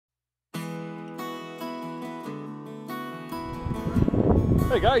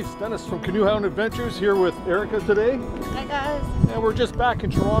Hey guys, Dennis from Canoehound Adventures here with Erica today. Hi guys. And we're just back in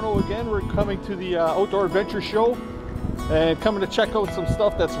Toronto again. We're coming to the Outdoor Adventure Show and coming to check out some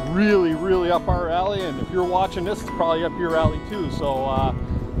stuff that's really up our alley. And if you're watching this, it's probably up your alley too. So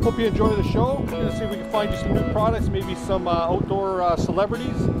hope you enjoy the show. We're going to see if we can find you some new products, maybe some outdoor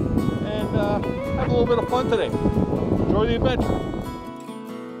celebrities, and have a little bit of fun today. Enjoy the adventure.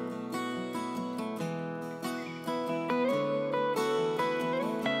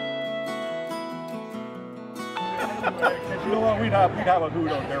 You know what? We'd have a hoot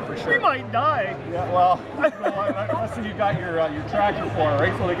out there for sure. We might die. Yeah, well, unless you got your tractor for it,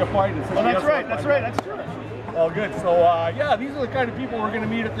 right? So they can find it. Well, that's right. That's right. That's true. Oh, good. So yeah, these are the kind of people we're going to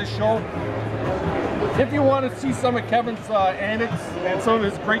meet at this show. If you want to see some of Kevin's antics and some of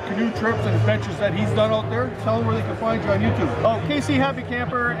his great canoe trips and adventures that he's done out there, tell them where they can find you on YouTube. Oh, KC Happy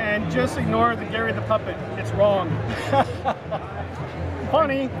Camper, and just ignore the Gary the Puppet. It's wrong.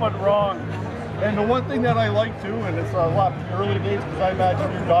 Funny, but wrong. And the one thing that I like too, and it's a lot of the early days, because I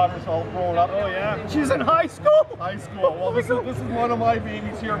imagine your daughter's all grown up. Oh yeah, she's in high school. High school. Well, this is one of my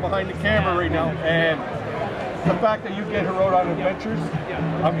babies here behind the camera right now, and the fact that you get her out on adventures,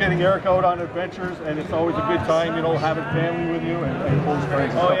 I'm getting Erica out on adventures, and it's always a good time, you know, having family with you and close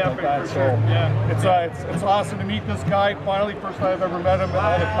friends. Oh yeah, like that. For sure. So Yeah. it's awesome to meet this guy. Finally, first time I've ever met him in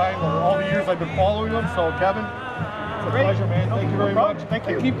all the time, or all the years I've been following him. So Kevin, it's a pleasure, man. Thank you very much. Thank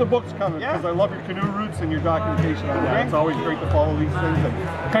you. And keep the books coming, because I love your canoe routes and your documentation on that. It's always great to follow these things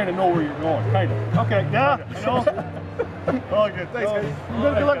and kind of know where you're going, kind of. Okay, yeah, I know. All good. Thanks, guys.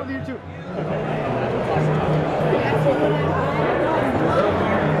 Good luck with you too.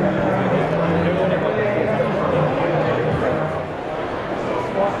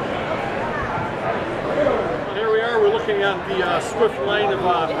 Here we are. We're looking at the swift line of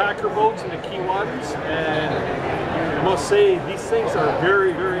packer boats in the Kihd, and I must say these things are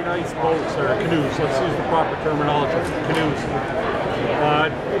very nice boats, or canoes. Let's use the proper terminology. Canoes.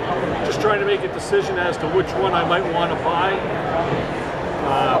 Just trying to make a decision as to which one I might want to buy.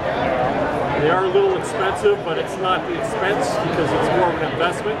 They are a little expensive, but it's not the expense, because it's more of an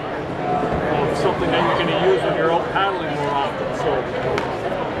investment of something that you're going to use when you're out paddling more often. So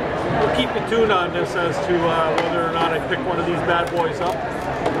we'll keep you tuned on this as to whether or not I pick one of these bad boys up,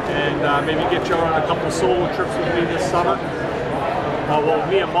 and maybe get you on a couple of solo trips with me this summer. Well,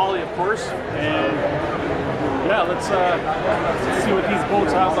 me and Molly, of course. And yeah, let's see what these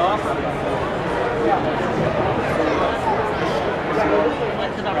boats have to offer.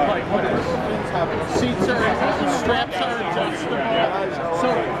 Seats are, straps are adjustable, so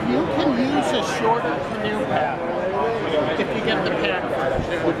you can use a shorter canoe pack if you get the pack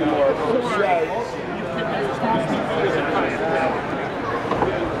version, or you can use as a kayak.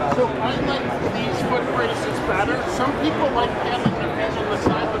 So I like these foot braces better. Some people like having their feet on the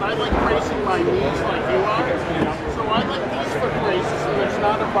side, but I like bracing my knees like you are. So I like these foot braces, and there's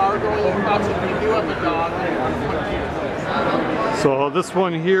not a bar going across if you do have a dog and one foot here. So this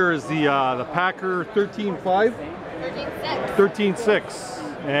one here is the Packer 13.5?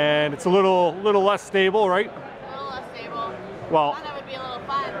 13.6. And it's a little less stable, right? A little less stable. Well, That would be a little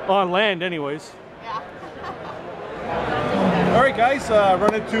fun. on land anyways. Yeah. All right, guys,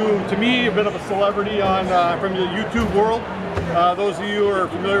 run into, to me, a bit of a celebrity on from the YouTube world. Those of you who are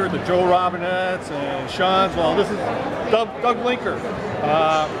familiar with the Joe Robinettes and Sean's, well, this is Doug Linker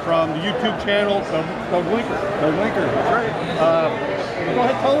from the YouTube channel. Doug Linker. Doug Linker, that's right. Go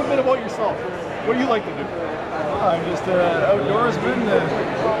ahead, tell a bit about yourself. What do you like to do? I'm just an outdoorsman,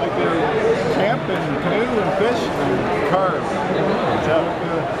 like to camp and canoe and fish and carve.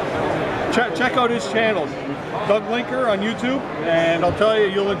 Check out his channel, Doug Linker on YouTube, and I'll tell you,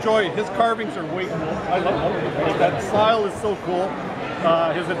 you'll enjoy it. His carvings are way cool. I love it. That style is so cool.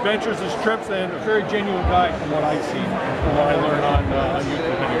 His adventures, his trips, and a very genuine guy from what I see, from what I learned on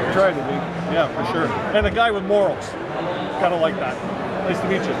YouTube. Try to be. Yeah, for sure. And a guy with morals. Kind of like that. Nice to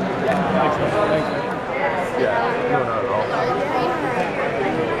meet you. Thanks, man. Thanks, man. Yeah, no, not at all.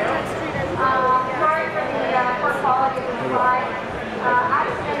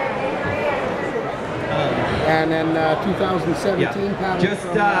 And then 2017 paddle just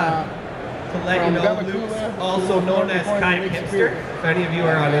from, to let you know, Luke's also known as Kayak Hipster. If any of you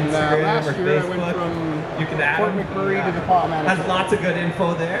are on Instagram last or year Facebook, I went from you can add Fort him. McMurray to the Pot Manager. Has lots of good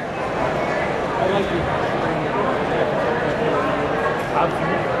info there. I like it.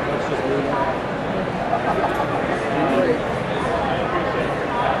 Absolutely. Let's just do it.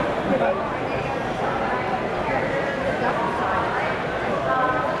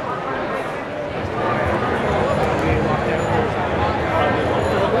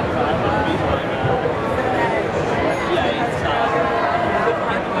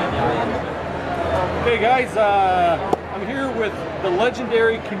 guys, I'm here with the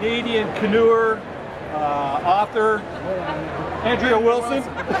legendary Canadian canoeer, author, Andrea Wilson,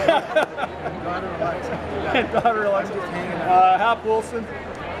 and daughter Alexa, Hap Wilson.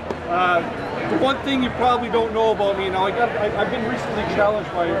 The one thing you probably don't know about me, now I've been recently challenged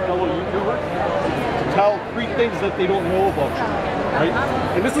by a fellow YouTuber to tell 3 things that they don't know about you, right?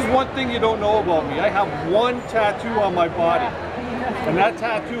 And this is one thing you don't know about me. I have one tattoo on my body, and that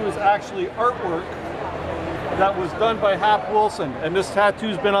tattoo is actually artwork that was done by Hap Wilson, and this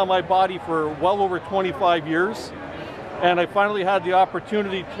tattoo's been on my body for well over 25 years. And I finally had the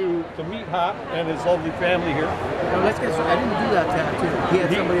opportunity to meet Hap and his lovely family here. Now let's get started. I didn't do that tattoo. He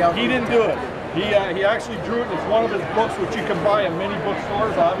had somebody else. He didn't do it. He actually drew it. It's one of his books, which you can buy in many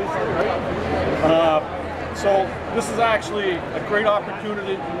bookstores, obviously, right? So this is actually a great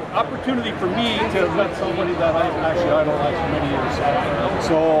opportunity for me to met somebody that I've idolized for many years.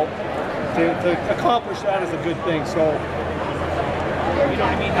 So to accomplish that is a good thing. So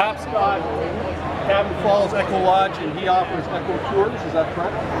Hap Scot, Cabin Falls Echo Lodge, and he offers echo tours. Is that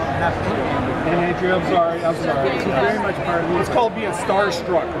correct? And Andrea, I'm sorry. She's very much part of it. It's called being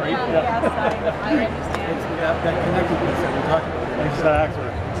starstruck, right? It's that connectedness that we talked about.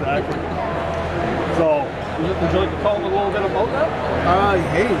 Exactly. So, would you like to talk a little bit about that?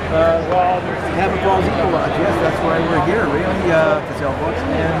 Well, Cabin Falls Echo Lodge. Yes, that's why we're here, really, to sell books.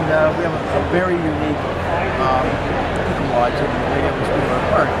 And we have a very unique echo lodge in the Agawa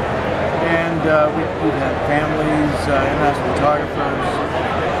Park. And we've had families, international photographers,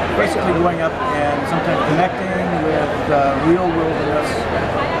 basically going up and sometimes connecting with real wilderness,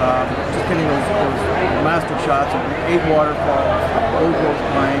 just getting those master shots of 8 waterfalls, old growth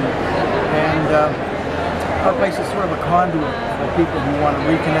pine, and our place is sort of a conduit for people who want to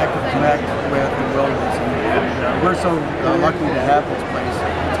reconnect and connect with the wilderness. And we're so lucky to have this place.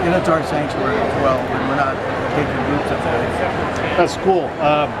 And it's our sanctuary as well, and we're not taking groups of that. That's cool.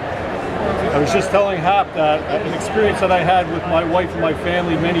 I was just telling Hap that an experience that I had with my wife and my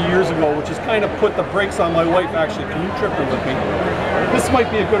family many years ago, which has kind of put the brakes on my wife actually canoe tripping with me. This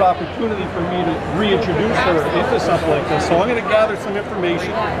might be a good opportunity for me to reintroduce her into something like this. So I'm going to gather some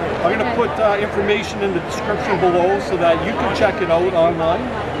information. I'm going to put information in the description below so that you can check it out online.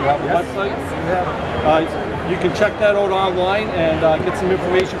 You have a website. You can check that out online and get some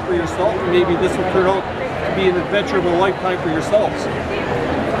information for yourself. And maybe this will turn out to be an adventure of a lifetime for yourselves.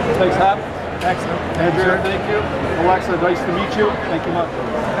 Thanks, Hap. Excellent. Andrea, thank you. Alexa, nice to meet you. Thank you much.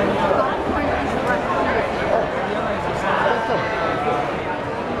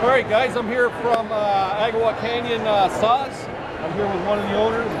 All right, guys, I'm here from Agawa Canyon Saws. I'm here with one of the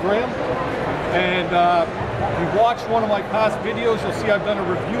owners, Graham. And if you've watched one of my past videos, you'll see I've done a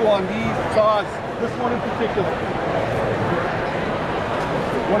review on these saws. This one in particular.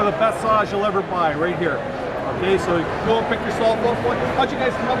 One of the best saws you'll ever buy, right here. Okay, so go and pick yourself up one. How'd you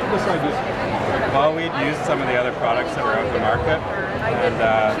guys come up with this idea? Well, we'd used some of the other products that were out in the market, and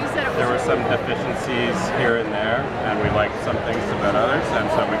there were some deficiencies here and there, and we liked some things about others, and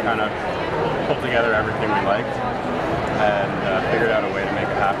so we kind of pulled together everything we liked and figured out a way to make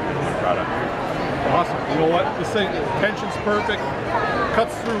it happen with one product. Awesome. You know what? This thing, tension's perfect,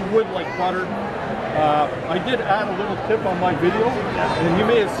 cuts through wood like butter. I did add a little tip on my video, and you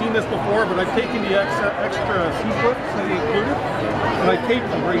may have seen this before, but I've taken the extra C-clips that he included, and I taped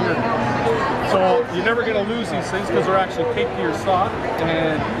them right here. So you're never going to lose these things because they're actually taped to your saw,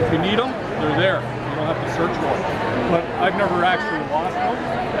 and if you need them, they're there. You don't have to search for them. But I've never actually lost one,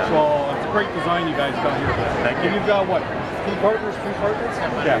 so it's a great design you guys got here. Thank you. And you've got what? 3 partners?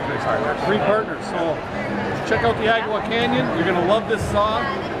 Yeah, 3 partners. 3 partners. So check out the Agawa Canyon. You're going to love this saw.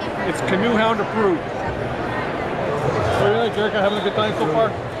 It's Canoehound approved. What do you think, Erica? Having a good time so far?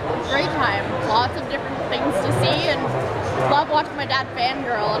 Great time. Lots of different things to see, and love watching my dad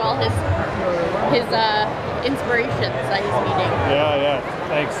fangirl and all his inspirations that he's meeting. Yeah.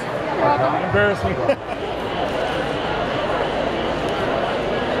 Thanks. You're welcome. Embarrassing.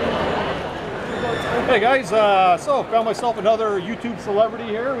 Hey guys, so found myself another YouTube celebrity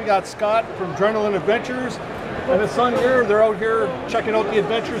here. We got Scot from Drenalin Adventures and his son here. They're out here checking out the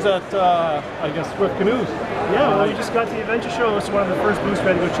adventures at, I guess, Swift Canoes. Yeah, well, we just got to the adventure show. It's one of the first booths we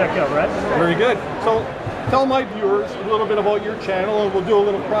had to go check out, right? Very good. So tell my viewers a little bit about your channel, and we'll do a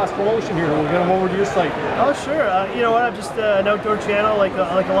little cross promotion here. We'll get them over to your site. Oh, sure. You know what? I'm just an outdoor channel, like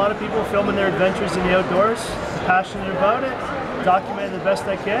a lot of people, filming their adventures in the outdoors. Passionate about it, document it the best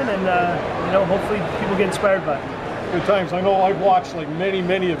I can, and you know, hopefully people get inspired by it. Good times. I know I've watched like many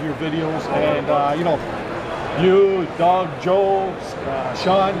of your videos, and you know, you, Doug, Joe,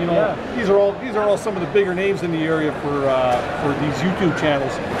 Sean. You know, these are all some of the bigger names in the area for these YouTube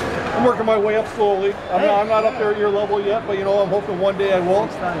channels. I'm working my way up slowly. I'm not up there at your level yet, but you know, I'm hoping one day I will.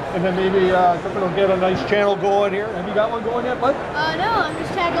 And then maybe we'll get a nice channel going here. Have you got one going yet, bud? No, I'm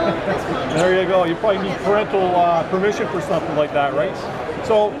just tagging along with this one. There you go. You probably need parental permission for something like that, right?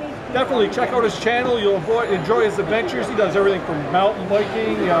 So definitely check out his channel. You'll enjoy his adventures. He does everything from mountain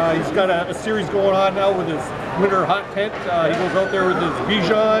biking. He's got a series going on now with his winter hot tent. He goes out there with his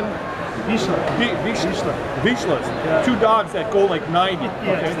Bichon. Beachless. Yeah. 2 dogs that go like 90.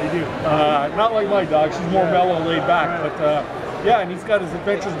 Yes, they do. Not like my dog. She's more mellow, laid back. But yeah, and he's got his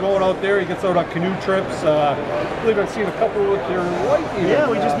adventures going out there. He gets out on canoe trips. I believe I've seen a couple with your wife. Yeah,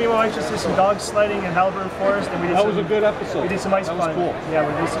 me and my wife just did some dog sledding in Halliburton Forest, and we did. That was a good episode. We did some ice climbing. Cool. Yeah,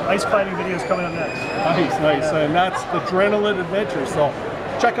 we did some ice climbing videos coming up next. Nice. And that's the Drenalin Adventure. So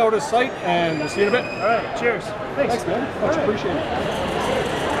check out his site, and we'll see you in a bit. All right. Cheers. Thanks man. Much appreciated.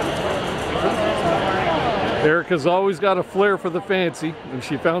 Erica's always got a flair for the fancy, and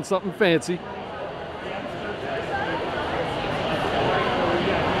she found something fancy.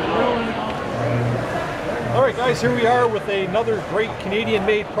 All right, guys, here we are with another great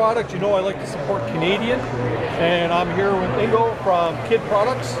Canadian-made product. You know I like to support Canadian, and I'm here with Ingo from Kihd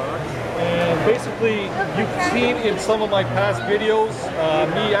Products. And basically, you've seen in some of my past videos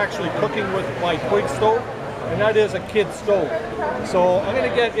me actually cooking with my Twig stove, and that is a Kihd stove. So I'm going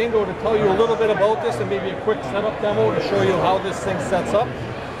to get Ingo to tell you a little bit about this and maybe a quick setup demo to show you how this thing sets up.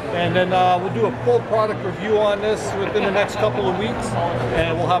 And then we'll do a full product review on this within the next couple of weeks,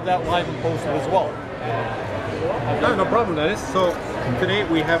 and we'll have that live and posted as well. No problem, Dennis. So today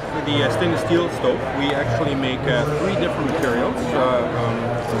we have the stainless steel stove. We actually make 3 different materials.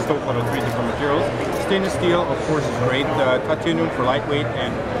 The stove out of 3 different materials. Stainless steel, of course, is great. Titanium for lightweight,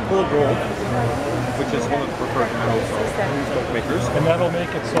 and cold rolled, which is one of the preferred metals of stove makers. And that'll make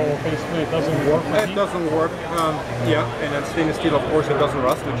it so basically it doesn't warp? It doesn't warp, yeah. And then stainless steel, of course, it doesn't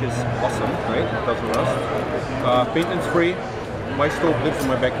rust, which is awesome, right? It doesn't rust. Maintenance free. My stove lives in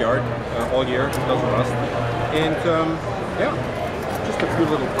my backyard all year. It doesn't rust. And yeah, just a few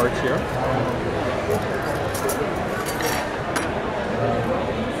little parts here.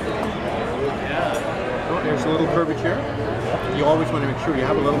 Oh, there's a little curvature. You always want to make sure you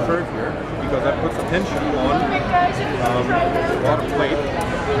have a little curve here, because that puts attention on the bottom plate.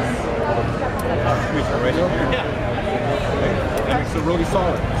 Squeeze it right in here. Okay. And it's really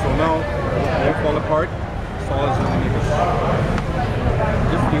solid. So now it won't fall apart. Solid as underneath it.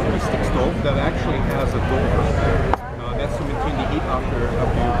 This is the only stick stove that actually has a door. That's to maintain the heat after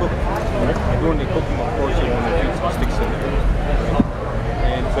you cook. During the cooking, of course, you want to keep some sticks in there.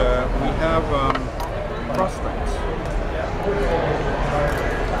 And we have cross straps.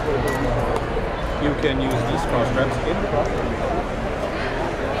 You can use these cross straps in the pot.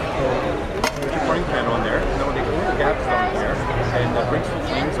 Put your frying pan on there. Now they put the gaps down there, and that brings the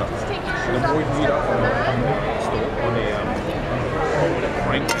flames up. So the more you heat up on the stove, on a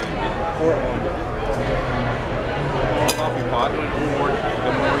frying pan, and pour on the coffee pot, the more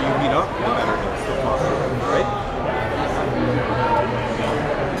you heat up, the better it is. So right?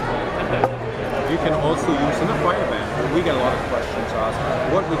 You can also use in a fire ban. We get a lot of questions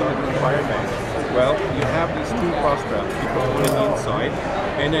asked, what are we going to do in fire ban? Well, you have these 2 cross straps. You put one on the inside,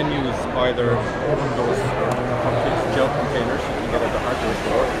 and then use either one of those gel containers you can get at the hardware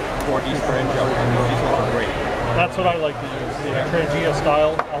store, or these strand gel containers. These are great. That's what I like to use, the Trangia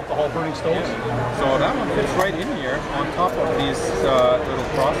style alcohol burning stoves. So that one fits right in here on top of these little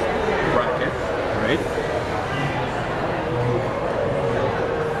cross bracket, right?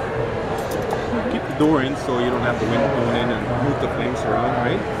 Keep the door in so you don't have the wind going in and move the flames around,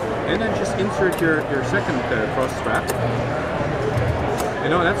 right? And then just insert your second cross strap. You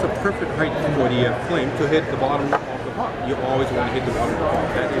know, that's a perfect height for the flame to hit the bottom of the pot. You always want to hit the bottom of the pot.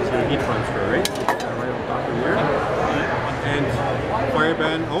 That is your heat transfer, right? You put that right on top of here. And fire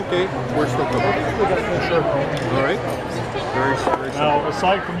ban, okay, we're still cooking. Alright. Very simple. Now,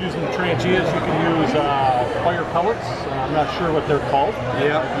 aside from using the Trangias, you can use fire pellets. I'm not sure what they're called.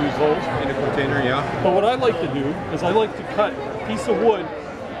 Yeah. Use those. In a container, yeah. But what I like to do is I like to cut a piece of wood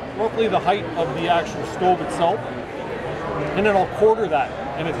roughly the height of the actual stove itself, and then I'll quarter that,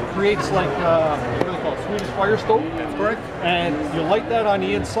 and it creates like what do they call it, Swedish fire stove. That's correct. And you light that on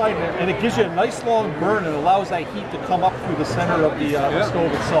the inside, and it gives you a nice long burn and allows that heat to come up through the center of the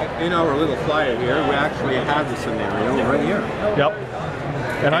stove itself. In our little flyer here, we actually have the scenario right here. Yep.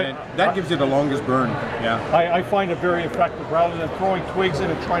 And that gives you the longest burn. Yeah. I find it very effective. Rather than throwing twigs in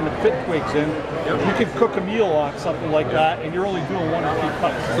and trying to fit twigs in, you can cook a meal on something like that, and you're only doing 1 or 2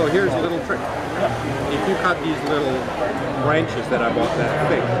 cuts. So here's a little trick. If you cut these little branches that I bought that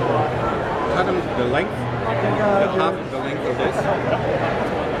thick, cut them the length, half of the length of this,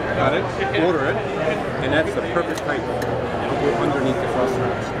 at it, order it, and that's the perfect height. It'll go underneath the frost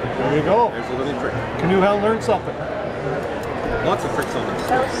straps. There you go. There's a little trick. Canoehound learned something. Lots of tricks on this.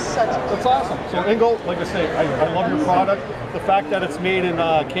 That's awesome. So Ingo, like I say, I love your product. The fact that it's made in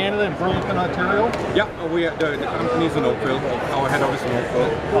Canada, in Burlington, Ontario. Yeah, the company's in Oakville. Our head office in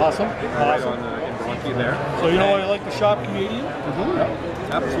Oakville. Awesome. Right on in Bronte there. So you know why I like to shop Canadian?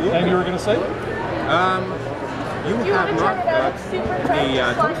 Yeah, absolutely. And you were going to say? You have not got the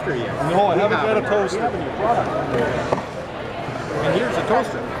toaster yet. No, I haven't got a toaster. And here's a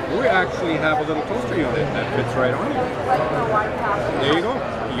toaster. We actually have a little toaster unit that fits right on here. There you go.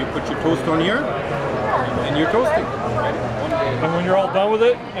 You put your toast on here, and you're toasting. And when you're all done with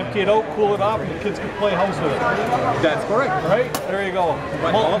it, empty it out, cool it off, and the kids can play house with it. That's correct. Right? There you go.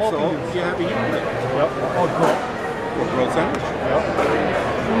 But also, you have a heating plate. Yep. Oh, cool. For grilled sandwich.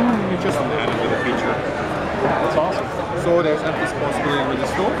 Yep. It's just an added little feature. That's awesome. So there's empty possibility with the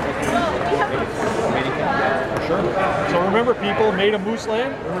stove. Sure. So remember, people, made of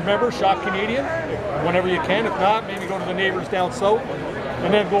Mooseland. Remember, shop Canadian whenever you can. If not, maybe go to the neighbors down south,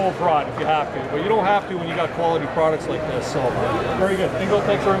 and then go abroad if you have to. But you don't have to when you got quality products like this. So very good. Ingo,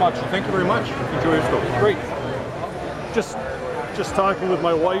 thanks very much. Thank you very much. Enjoy your stove. Great. Just talking with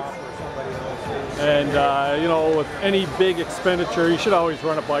my wife, and you know, with any big expenditure, you should always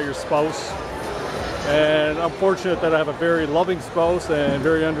run it by your spouse. And I'm fortunate that I have a very loving spouse and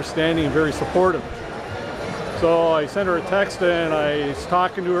very understanding and very supportive. So I sent her a text and I was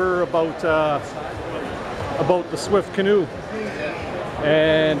talking to her about the Swift canoe,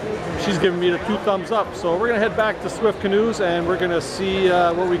 and she's giving me the 2 thumbs up. So we're gonna head back to Swift Canoes and we're gonna see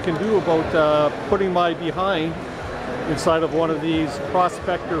what we can do about putting my behind inside of one of these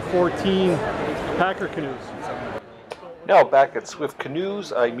Prospector 14 Packer canoes. Now back at Swift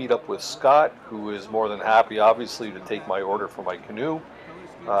Canoes, I meet up with Scot, who is more than happy, obviously, to take my order for my canoe.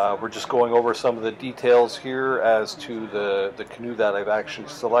 We're just going over some of the details here as to the canoe that I've actually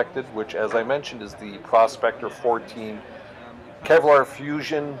selected, which, as I mentioned, is the Prospector 14 Kevlar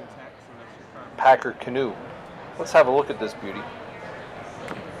Fusion Packer canoe. Let's have a look at this beauty.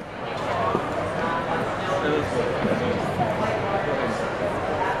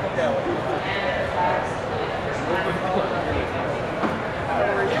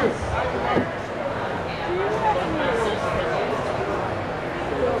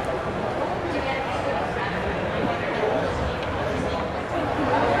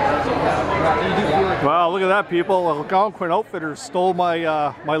 Wow, look at that, people. Algonquin Outfitters stole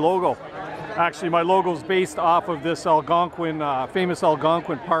my my logo. Actually, my logo is based off of this Algonquin, famous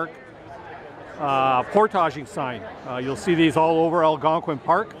Algonquin Park portaging sign. You'll see these all over Algonquin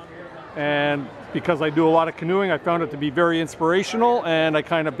Park. And because I do a lot of canoeing, I found it to be very inspirational, and I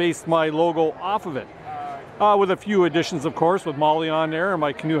kind of based my logo off of it. With a few additions, of course, with Molly on there and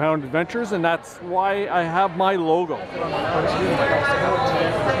my Canoehound adventures, and that's why I have my logo.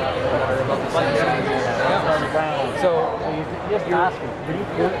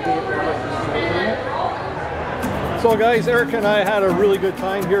 So guys, Erica and I had a really good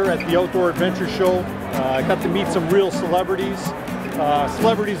time here at the Outdoor Adventure Show. I got to meet some real celebrities.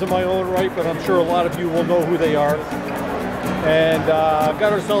 Celebrities of my own right, but I'm sure a lot of you will know who they are. And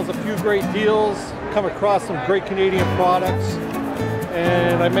got ourselves a few great deals, come across some great Canadian products,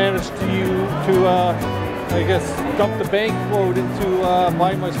 and I managed to I guess, dump the bankload into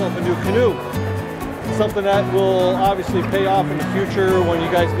buying myself a new canoe. Something that will obviously pay off in the future when you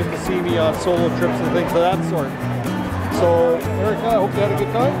guys get to see me on solo trips and things of that sort. So, Erica, I hope you had a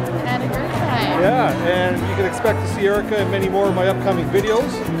good time. I had a great time. Yeah, and you can expect to see Erica in many more of my upcoming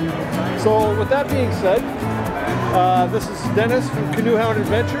videos. So, with that being said, this is Dennis from Canoehound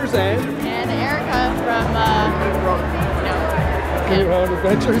Adventures and Erica from Canoehound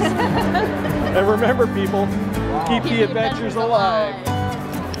Adventures. And remember, people, keep the adventures alive.